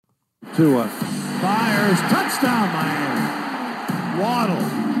Tua fires, touchdown Miami.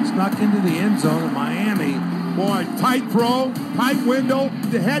 Waddle snuck into the end zone of Miami. Boy, tight throw, tight window.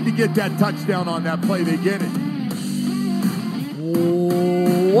 They had to get that touchdown on that play. They get it.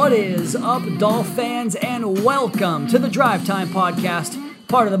 What is up, Dolphin fans, and welcome to the Drive Time Podcast,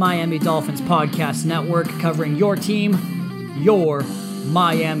 part of the Miami Dolphins Podcast Network, covering your team, your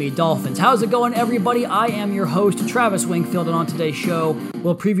Miami Dolphins. How's it going, everybody? I am your host, Travis Wingfield, and on today's show,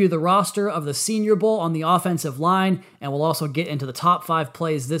 we'll preview the roster of the Senior Bowl on the offensive line, and we'll also get into the top 5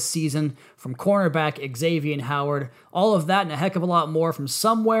 plays this season from cornerback Xavier Howard. All of that and a heck of a lot more from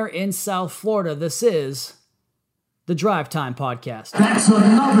somewhere in South Florida. This is the Drive Time Podcast. That's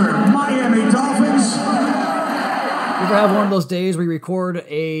another Miami Dolphins. You ever have one of those days where you record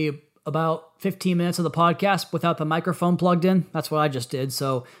about 15 minutes of the podcast without the microphone plugged in? That's what I just did.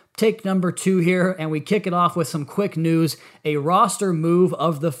 So take number 2 here, and we kick it off with some quick news. A roster move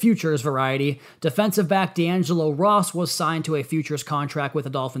of the futures variety. Defensive back D'Angelo Ross was signed to a futures contract with the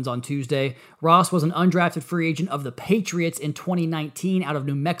Dolphins on Tuesday. Ross was an undrafted free agent of the Patriots in 2019 out of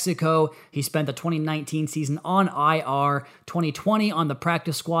New Mexico. He spent the 2019 season on IR, 2020 on the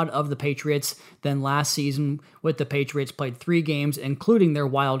practice squad of the Patriots. Then last season with the Patriots played 3 games, including their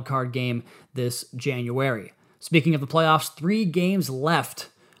wild card game this January. Speaking of the playoffs, 3 games left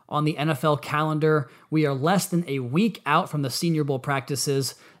on the NFL calendar. We are less than a week out from the Senior Bowl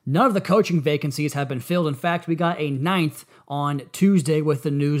practices. None of the coaching vacancies have been filled. In fact, we got a 9th on Tuesday with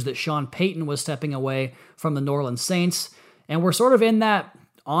the news that Sean Payton was stepping away from the New Orleans Saints. And we're sort of in that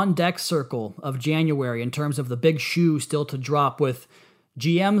on-deck circle of January in terms of the big shoe still to drop, with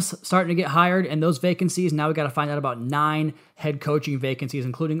GMs starting to get hired and those vacancies. Now we got to find out about 9 head coaching vacancies,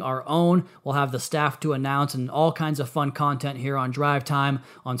 including our own. We'll have the staff to announce and all kinds of fun content here on Drive Time,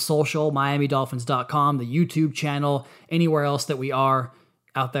 on social, MiamiDolphins.com, the YouTube channel, anywhere else that we are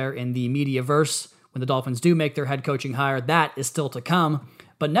out there in the mediaverse. When the Dolphins do make their head coaching hire, that is still to come.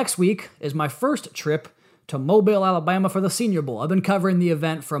 But next week is my first trip to Mobile, Alabama for the Senior Bowl. I've been covering the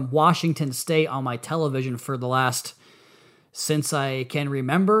event from Washington State on my television for the last since I can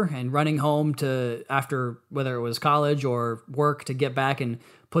remember, and running home to after whether it was college or work to get back and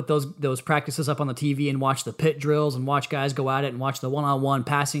put those practices up on the TV and watch the pit drills and watch guys go at it and watch the one-on-one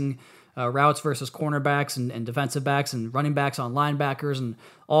passing routes versus cornerbacks and defensive backs and running backs on linebackers and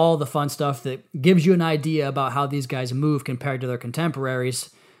all the fun stuff that gives you an idea about how these guys move compared to their contemporaries.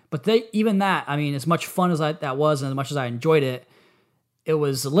 But as much fun as that was and as much as I enjoyed it, it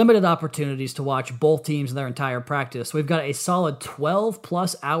was limited opportunities to watch both teams in their entire practice. We've got a solid 12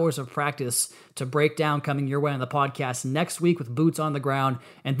 plus hours of practice to break down coming your way on the podcast next week with boots on the ground.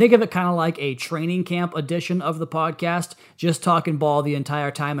 And think of it kind of like a training camp edition of the podcast, just talking ball the entire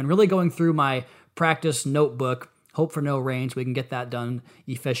time and really going through my practice notebook. Hope for no rain so we can get that done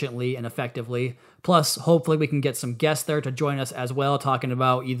efficiently and effectively. Plus, hopefully we can get some guests there to join us as well, talking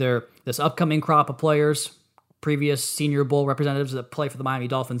about either this upcoming crop of players, previous Senior Bowl representatives that play for the Miami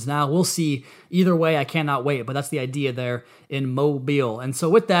Dolphins now. We'll see. Either way, I cannot wait, but that's the idea there in Mobile. And so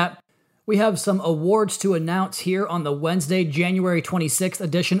with that, we have some awards to announce here on the Wednesday, January 26th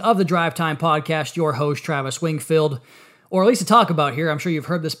edition of the Drive Time Podcast. Your host, Travis Wingfield, or at least to talk about here. I'm sure you've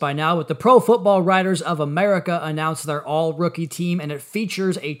heard this by now, but the Pro Football Writers of America announced their all-rookie team, and it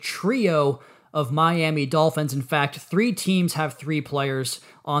features a trio of Miami Dolphins. In fact, 3 teams have 3 players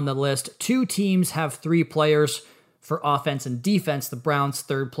on the list. 2 teams have 3 players for offense and defense. The Browns'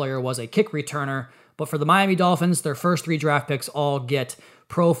 3rd player was a kick returner. But for the Miami Dolphins, their first 3 draft picks all get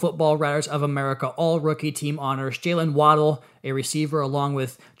Pro Football Writers of America all-rookie team honors. Jalen Waddle, a receiver, along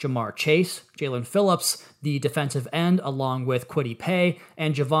with Jamar Chase. Jalen Phillips, the defensive end, along with Kwity Paye.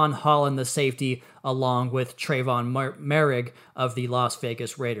 And Javon Holland, the safety, along with Trayvon Merrick of the Las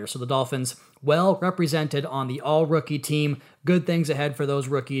Vegas Raiders. So the Dolphins well represented on the all-rookie team. Good things ahead for those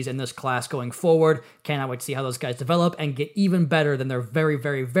rookies in this class going forward. Cannot wait to see how those guys develop and get even better than their very,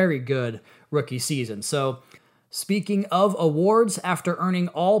 very, very good rookie season. So speaking of awards, after earning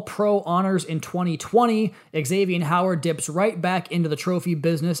All-Pro honors in 2020, Xavier Howard dips right back into the trophy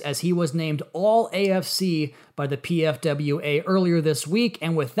business as he was named All-AFC by the PFWA earlier this week.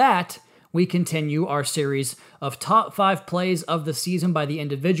 And with that, we continue our series of top 5 plays of the season by the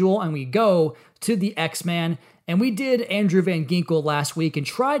individual, and we go to the X-Man. And we did Andrew Van Ginkel last week and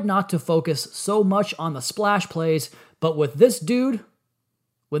tried not to focus so much on the splash plays, but with this dude,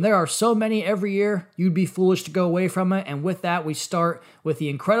 when there are so many every year, you'd be foolish to go away from it. And with that, we start with the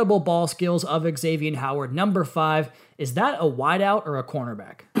incredible ball skills of Xavier Howard. Number 5, is that a wideout or a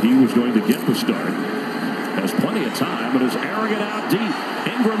cornerback? He was going to get the start. Has plenty of time, but is arrogant out deep.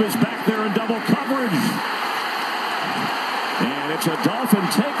 Ingram is back there in double coverage. And it's a Dolphin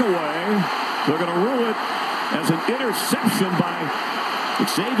takeaway. They're going to rule it as an interception by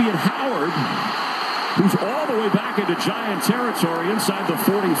Xavier Howard, who's all the way back into Giant territory inside the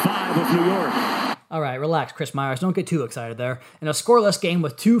 45 of New York. All right, relax, Chris Myers. Don't get too excited there. In a scoreless game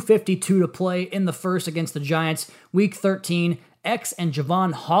with 2:52 to play in the first against the Giants, Week 13, X and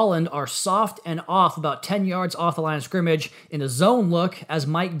Jevon Holland are soft and off about 10 yards off the line of scrimmage in a zone look as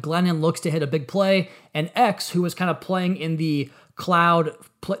Mike Glennon looks to hit a big play, and X, who was kind of playing in the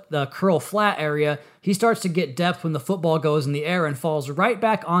the curl flat area, he starts to get depth when the football goes in the air and falls right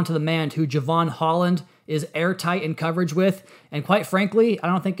back onto the man who Jevon Holland is airtight in coverage with. And quite frankly, I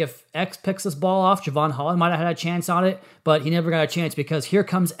don't think if X picks this ball off, Jevon Holland might have had a chance on it, but he never got a chance because here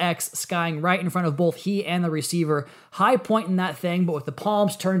comes X skying right in front of both he and the receiver, high pointing that thing, but with the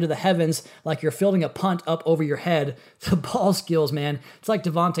palms turned to the heavens like you're fielding a punt up over your head. The ball skills, man. It's like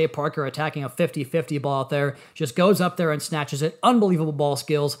Devontae Parker attacking a 50-50 ball out there. Just goes up there and snatches it. Unbelievable ball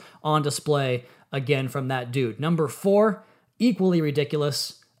skills on display again from that dude. Number 4, equally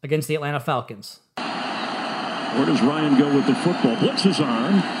ridiculous against the Atlanta Falcons. Where does Ryan go with the football? Blitz is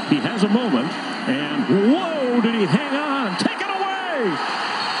on. He has a moment. And whoa, did he hang on? Take it away!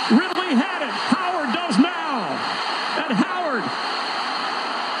 Ridley had it. Howard does now. And Howard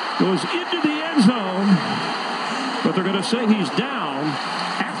goes into the end zone. But they're going to say he's down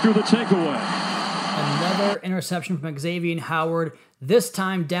after the takeaway. Another interception from Xavier Howard, this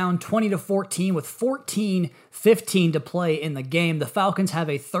time down 20-14 with 14:15 to play in the game. The Falcons have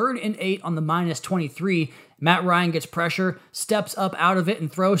a 3rd and 8 on the -23. Matt Ryan gets pressure, steps up out of it,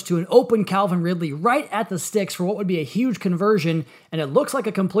 and throws to an open Calvin Ridley right at the sticks for what would be a huge conversion, and it looks like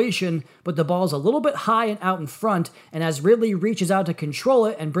a completion, but the ball's a little bit high and out in front, and as Ridley reaches out to control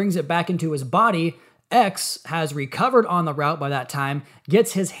it and brings it back into his body, X has recovered on the route by that time,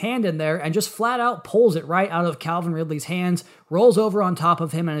 gets his hand in there, and just flat out pulls it right out of Calvin Ridley's hands, rolls over on top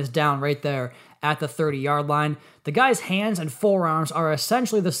of him, and is down right there at the 30-yard line. The guy's hands and forearms are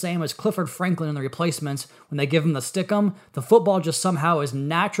essentially the same as Clifford Franklin in the replacements. When they give him the stickum, the football just somehow is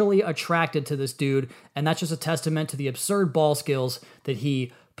naturally attracted to this dude, and that's just a testament to the absurd ball skills that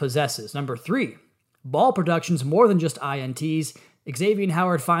he possesses. Number 3, ball production's more than just INTs. Xavier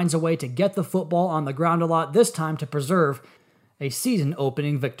Howard finds a way to get the football on the ground a lot, this time to preserve a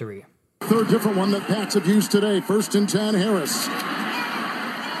season-opening victory. Third different one that Pats have used today. 1st and 10, Harris.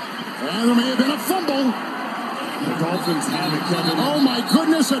 And there may have been a fumble. The Dolphins have it, Kevin. Oh my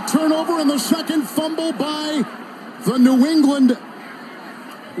goodness, a turnover and the second fumble by the New England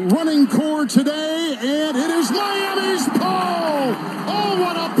running core today, and it is Miami's Paul. Oh,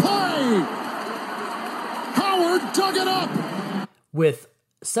 what a play! Howard dug it up. With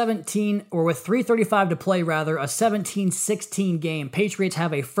 3:35 to play, a 17-16 game. Patriots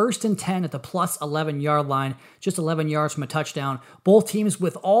have a 1st and 10 at the plus 11-yard line, just 11 yards from a touchdown. Both teams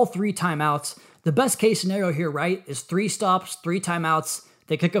with all 3 timeouts. The best case scenario here, right, is 3 stops, 3 timeouts.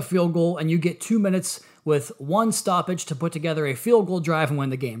 They kick a field goal, and you get 2 minutes with 1 stoppage to put together a field goal drive and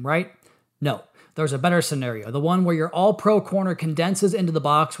win the game, right? No. There's a better scenario, the one where your all-pro corner condenses into the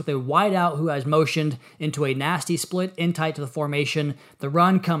box with a wideout who has motioned into a nasty split in tight to the formation. The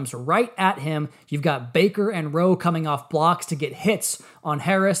run comes right at him. You've got Baker and Rowe coming off blocks to get hits on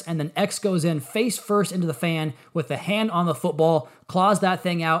Harris, and then X goes in face first into the fan with the hand on the football, claws that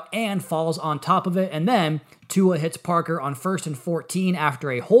thing out, and falls on top of it, and then Tua hits Parker on 1st and 14 after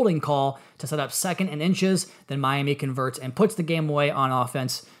a holding call to set up 2nd and inches. Then Miami converts and puts the game away on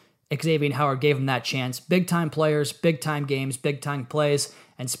offense. Xavier Howard gave him that chance. Big-time players, big-time games, big-time plays.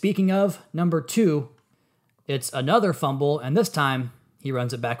 And speaking of, number 2, it's another fumble, and this time he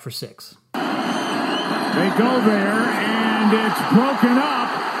runs it back for 6. They go there, and it's broken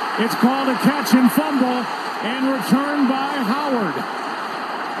up. It's called a catch and fumble, and returned by Howard.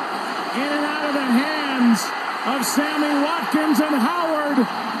 In and out of the hands of Sammy Watkins, and Howard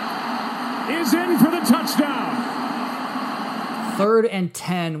is in for the touchdown. 3rd and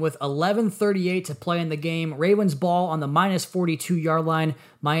 10 with 11:38 to play in the game. Ravens ball on the -42-yard line.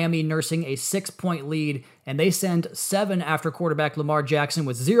 Miami nursing a 6-point lead, and they send 7 after quarterback Lamar Jackson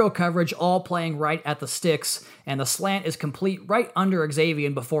with 0 coverage, all playing right at the sticks, and the slant is complete right under Xavier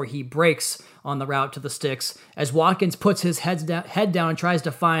before he breaks on the route to the sticks. As Watkins puts his head down and tries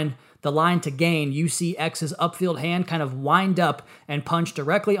to find the line to gain, you see X's upfield hand kind of wind up and punch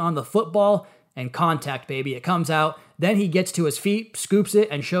directly on the football, and contact, baby. It comes out. Then he gets to his feet, scoops it,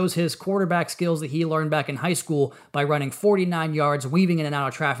 and shows his quarterback skills that he learned back in high school by running 49 yards, weaving in and out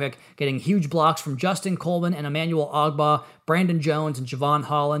of traffic, getting huge blocks from Justin Coleman and Emmanuel Ogbah, Brandon Jones, and Jevon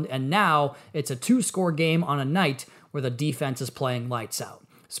Holland. And now it's a 2-score game on a night where the defense is playing lights out.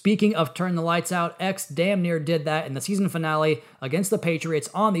 Speaking of turn the lights out, X damn near did that in the season finale against the Patriots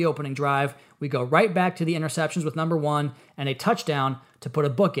on the opening drive. We go right back to the interceptions with number 1 and a touchdown to put a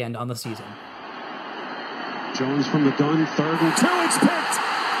bookend on the season. Jones from the gun, 3rd and 2. It's picked,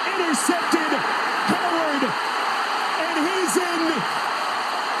 intercepted, Howard, and he's in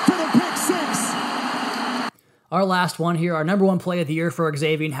for the pick 6. Our last one here, our number 1 play of the year for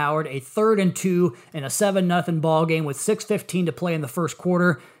Xavier Howard, a 3rd and 2 in a 7-0 ball game with 6:15 to play in the first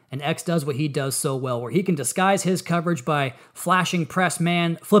quarter. And X does what he does so well, where he can disguise his coverage by flashing press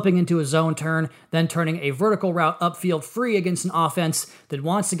man, flipping into a zone turn, then turning a vertical route upfield free against an offense that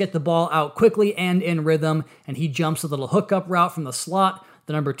wants to get the ball out quickly and in rhythm, and he jumps a little hookup route from the slot.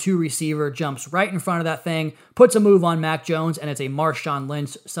 The number 2 receiver jumps right in front of that thing, puts a move on Mac Jones, and it's a Marshawn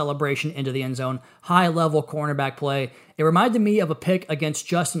Lynch celebration into the end zone. High-level cornerback play. It reminded me of a pick against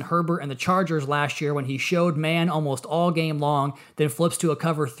Justin Herbert and the Chargers last year when he showed man almost all game long, then flips to a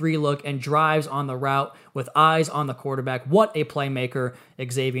cover 3 look and drives on the route with eyes on the quarterback. What a playmaker,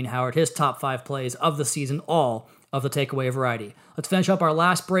 Xavier Howard. His top 5 plays of the season, all of the takeaway variety. Let's finish up our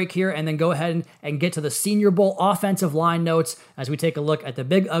last break here and then go ahead and get to the Senior Bowl offensive line notes as we take a look at the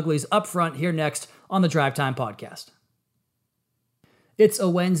big uglies up front here next on the Drive Time Podcast. It's a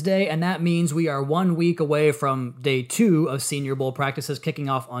Wednesday, and that means we are 1 week away from day 2 of Senior Bowl practices kicking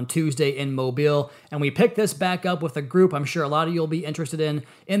off on Tuesday in Mobile, and we pick this back up with a group I'm sure a lot of you will be interested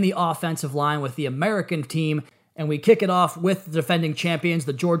in the offensive line with the American team. And we kick it off with the defending champions,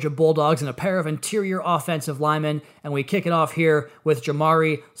 the Georgia Bulldogs, and a pair of interior offensive linemen. And we kick it off here with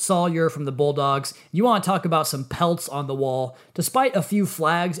Jamari Sawyer from the Bulldogs. You want to talk about some pelts on the wall. Despite a few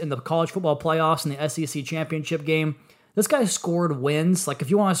flags in the college football playoffs and the SEC championship game, this guy scored wins. Like,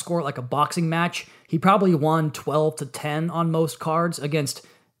 if you want to score like a boxing match, he probably won 12-10 on most cards against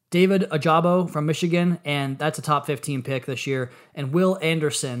David Ojabo from Michigan, and that's a top 15 pick this year. And Will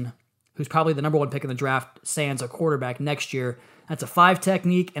Anderson, who's probably the number 1 pick in the draft, sans a quarterback next year. That's a 5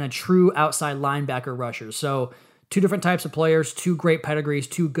 technique and a true outside linebacker rusher. So 2 different types of players, 2 great pedigrees,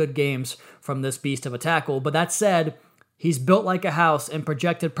 2 good games from this beast of a tackle. But that said, he's built like a house and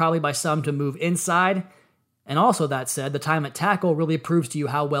projected probably by some to move inside. And also that said, the time at tackle really proves to you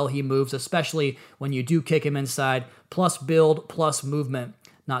how well he moves, especially when you do kick him inside. Plus build, plus movement.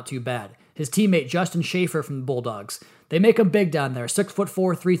 Not too bad. His teammate Justin Schaefer from the Bulldogs. They make him big down there,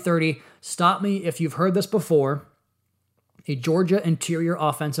 6'4", 330. Stop me if you've heard this before. A Georgia interior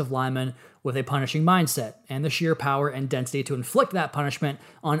offensive lineman with a punishing mindset and the sheer power and density to inflict that punishment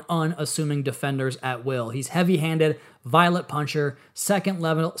on unassuming defenders at will. He's heavy-handed, violent puncher, second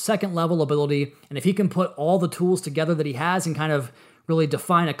level ability, and if he can put all the tools together that he has and kind of really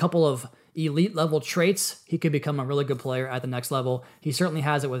define a couple of elite level traits, he could become a really good player at the next level. He certainly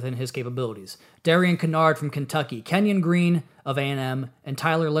has it within his capabilities. Darian Kennard from Kentucky, Kenyon Green of A&M, and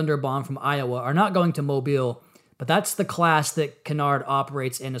Tyler Linderbaum from Iowa are not going to Mobile, but that's the class that Kennard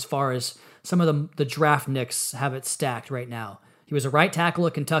operates in as far as some of the draft nicks have it stacked right now. He was a right tackle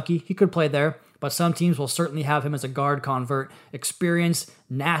at Kentucky. He could play there, but some teams will certainly have him as a guard convert. Experienced,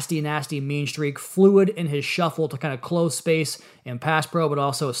 nasty mean streak, fluid in his shuffle to kind of close space in pass pro, but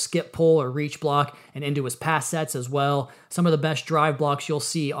also a skip pull or reach block and into his pass sets as well. Some of the best drive blocks you'll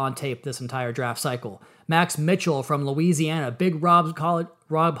see on tape this entire draft cycle. Max Mitchell from Louisiana, big Rob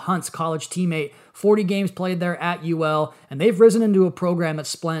Hunt's college teammate, 40 games played there at UL, and they've risen into a program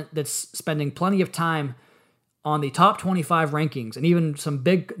that's spending plenty of time on the top 25 rankings, and even some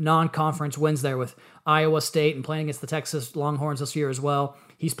big non-conference wins there with Iowa State and playing against the Texas Longhorns this year as well.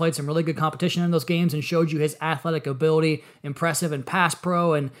 He's played some really good competition in those games and showed you his athletic ability, impressive in pass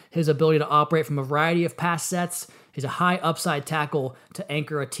pro, and his ability to operate from a variety of pass sets. He's a high upside tackle to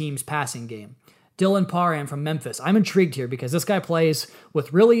anchor a team's passing game. Dylan Parham from Memphis. I'm intrigued here because this guy plays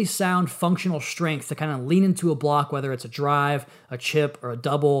with really sound functional strength to kind of lean into a block, whether it's a drive, a chip, or a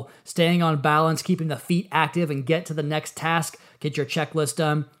double, staying on balance, keeping the feet active, and get to the next task, get your checklist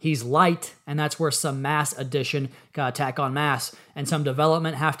done. He's light, and that's where some mass addition, got to tack on mass, and some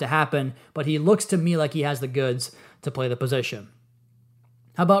development have to happen, but he looks to me like he has the goods to play the position.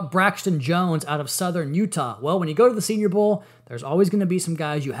 How about Braxton Jones out of Southern Utah? Well, when you go to the Senior Bowl, there's always going to be some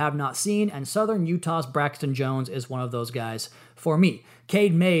guys you have not seen, and Southern Utah's Braxton Jones is one of those guys for me.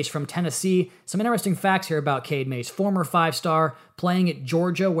 Cade Mays from Tennessee. Some interesting facts here about Cade Mays. Former 5-star, playing at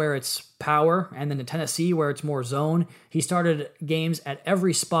Georgia where it's power, and then in Tennessee where it's more zone. He started games at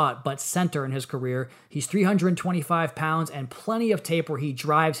every spot but center in his career. He's 325 pounds and plenty of tape where he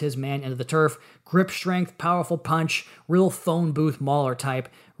drives his man into the turf. Grip strength, powerful punch, real phone booth mauler type.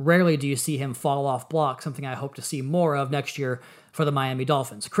 Rarely do you see him fall off block, something I hope to see more of next year for the Miami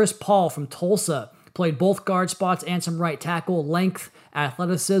Dolphins. Chris Paul from Tulsa, Played both guard spots and some right tackle. Length,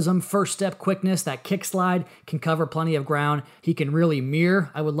 athleticism, first step quickness, that kick slide, can cover plenty of ground. He can really mirror.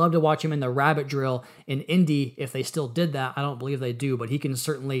 I would love to watch him in the rabbit drill in Indy if they still did that. I don't believe they do, but he can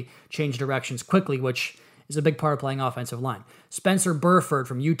certainly change directions quickly, which is a big part of playing offensive line. Spencer Burford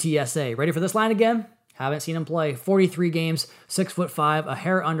from UTSA. Ready for this line again? Haven't seen him play. 43 games, 6'5", a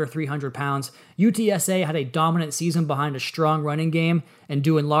hair under 300 pounds. UTSA had a dominant season behind a strong running game and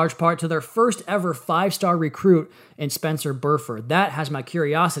due in large part to their first ever 5-star recruit in Spencer Burford. That has my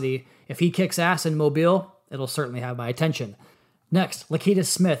curiosity. If he kicks ass in Mobile, it'll certainly have my attention. Next, Lakeita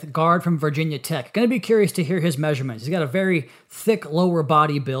Smith, guard from Virginia Tech. Going to be curious to hear his measurements. He's got a very thick lower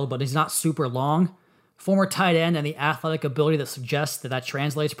body build, but he's not super long. Former tight end and the athletic ability that suggests that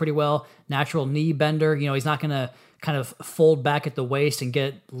translates pretty well. Natural knee bender. He's not going to kind of fold back at the waist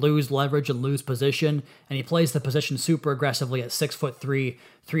and lose leverage and lose position. And he plays the position super aggressively at 6'3",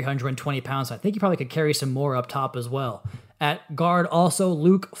 320 pounds. I think he probably could carry some more up top as well. At guard, also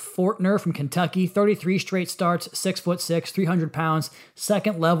Luke Fortner from Kentucky, 33 straight starts, 6'6", 300 pounds,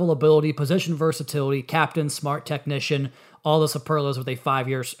 second level ability, position versatility, captain, smart technician, all the superlatives with a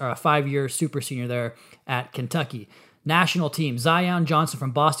 5-year super senior there at Kentucky. National team, Zion Johnson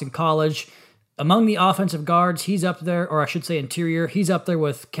from Boston College. Among the offensive guards, he's up there, or I should say interior, he's up there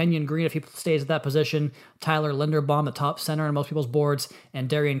with Kenyon Green if he stays at that position, Tyler Linderbaum, the top center on most people's boards, and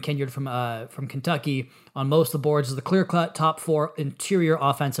Darian Kinyard from Kentucky on most of the boards is the clear-cut top 4 interior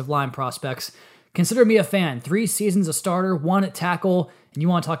offensive line prospects. Consider me a fan. 3 seasons a starter, 1 at tackle, and you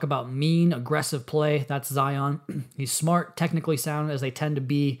want to talk about mean, aggressive play, that's Zion. He's smart, technically sound, as they tend to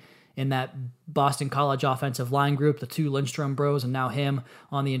be in that Boston College offensive line group, the 2 Lindstrom bros, and now him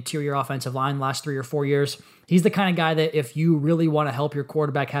on the interior offensive line the last 3 or 4 years. He's the kind of guy that if you really want to help your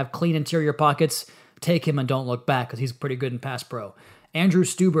quarterback have clean interior pockets, take him and don't look back because he's pretty good in pass pro. Andrew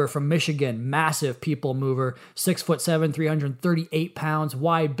Stuber from Michigan, massive people mover, 6'7", 338 pounds,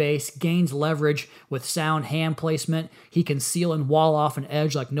 wide base, gains leverage with sound hand placement. He can seal and wall off an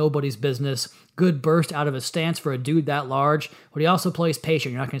edge like nobody's business. Good burst out of his stance for a dude that large, but he also plays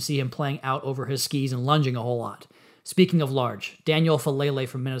patient. You're not going to see him playing out over his skis and lunging a whole lot. Speaking of large, Daniel Falele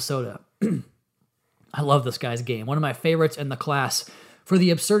from Minnesota. I love this guy's game. One of my favorites in the class for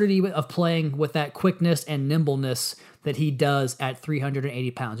the absurdity of playing with that quickness and nimbleness that he does at 380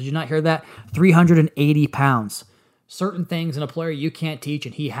 pounds. Did you not hear that? 380 pounds. Certain things in a player you can't teach,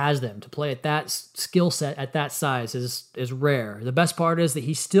 and he has them. To play at that skill set at that size is rare. The best part is that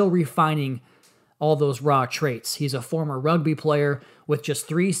he's still refining all those raw traits. He's a former rugby player with just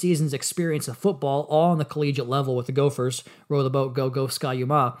 3 seasons experience of football, all on the collegiate level with the Gophers. Row the boat, go,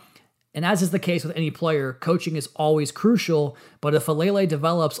 Ski-U-Ma. And as is the case with any player, coaching is always crucial, but if Falele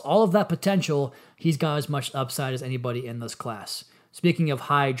develops all of that potential, he's got as much upside as anybody in this class. Speaking of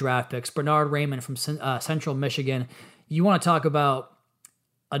high draft picks, Bernard Raymond from Central Michigan. You want to talk about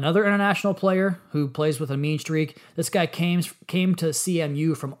another international player who plays with a mean streak. This guy came to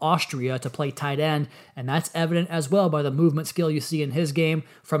CMU from Austria to play tight end, and that's evident as well by the movement skill you see in his game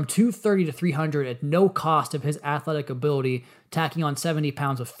from 230 to 300 at no cost of his athletic ability, tacking on 70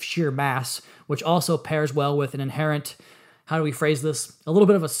 pounds of sheer mass, which also pairs well with an inherent, how do we phrase this, a little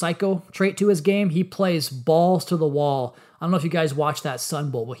bit of a psycho trait to his game. He plays balls to the wall. I don't know if you guys watched that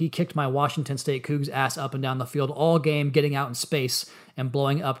Sun Bowl, but he kicked my Washington State Cougs ass up and down the field all game, getting out in space and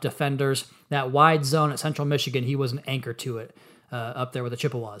blowing up defenders. That wide zone at Central Michigan, he was an anchor to it up there with the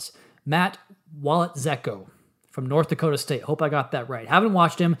Chippewas. Matt Waletzko from North Dakota State. Hope I got that right. Haven't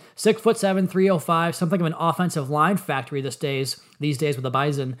watched him. 6'7", 305, something of an offensive line factory these days with the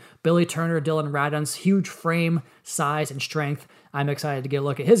Bison. Billy Turner, Dylan Radunz, huge frame, size, and strength. I'm excited to get a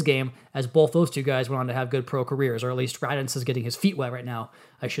look at his game, as both those two guys went on to have good pro careers, or at least Radunz is getting his feet wet right now,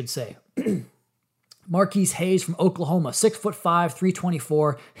 I should say. Marquise Hayes from Oklahoma, 6'5",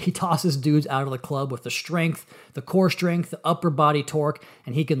 324. He tosses dudes out of the club with the strength, the core strength, the upper body torque,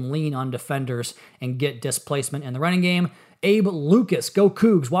 and he can lean on defenders and get displacement in the running game. Abe Lucas, go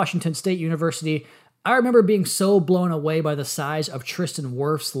Cougs, Washington State University. I remember being so blown away by the size of Tristan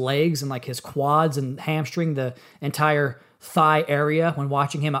Wirf's legs and like his quads and hamstring, the entire thigh area when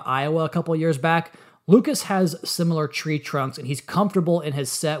watching him at Iowa a couple years back. Lucas has similar tree trunks, and he's comfortable in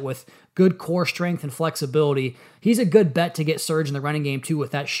his set with good core strength and flexibility. He's a good bet to get surge in the running game, too,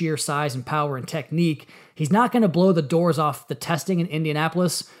 with that sheer size and power and technique. He's not going to blow the doors off the testing in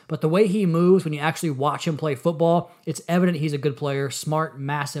Indianapolis, but the way he moves when you actually watch him play football, it's evident he's a good player, smart,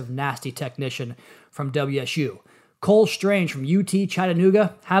 massive, nasty technician from WSU. Cole Strange from UT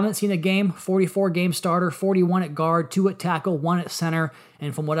Chattanooga. Haven't seen a game. 44-game starter, 41 at guard, 2 at tackle, 1 at center.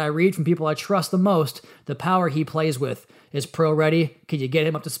 And from what I read from people I trust the most, the power he plays with is pro-ready. Can you get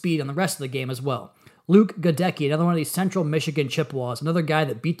him up to speed on the rest of the game as well? Luke Gadecki, another one of these Central Michigan Chippewas, another guy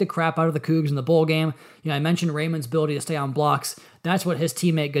that beat the crap out of the Cougs in the bowl game. I mentioned Raymond's ability to stay on blocks. That's what his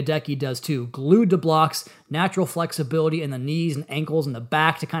teammate Gadecki does too. Glued to blocks, natural flexibility in the knees and ankles and the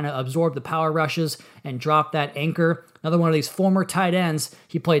back to kind of absorb the power rushes and drop that anchor. Another one of these former tight ends.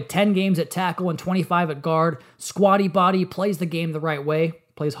 He played 10 games at tackle and 25 at guard. Squatty body, plays the game the right way,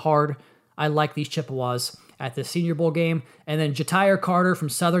 plays hard. I like these Chippewas at the Senior Bowl game. And then Ja'Tyre Carter from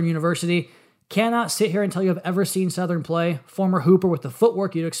Southern University. Cannot sit here and tell you I've ever seen Southern play. Former hooper with the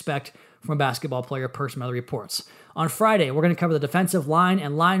footwork you'd expect from a basketball player per some other reports. On Friday, we're going to cover the defensive line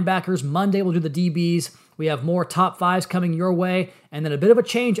and linebackers. Monday, we'll do the DBs. We have more top fives coming your way. And then a bit of a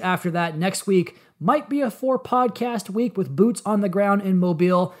change after that. Next week might be a 4-podcast week with boots on the ground in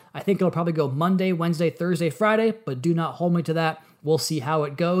Mobile. I think it'll probably go Monday, Wednesday, Thursday, Friday, but do not hold me to that. We'll see how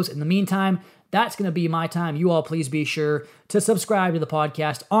it goes. In the meantime, that's going to be my time. You all please be sure to subscribe to the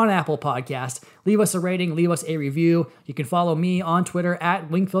podcast on Apple Podcast. Leave us a rating, leave us a review. You can follow me on Twitter at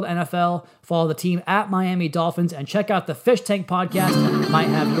Wingfield NFL, follow the team at Miami Dolphins, and check out the Fish Tank podcast. Might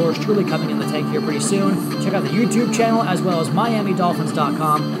have yours truly coming in the tank here pretty soon. Check out the YouTube channel as well as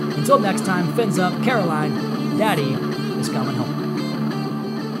MiamiDolphins.com. Until next time, fins up, Caroline, Daddy is coming home.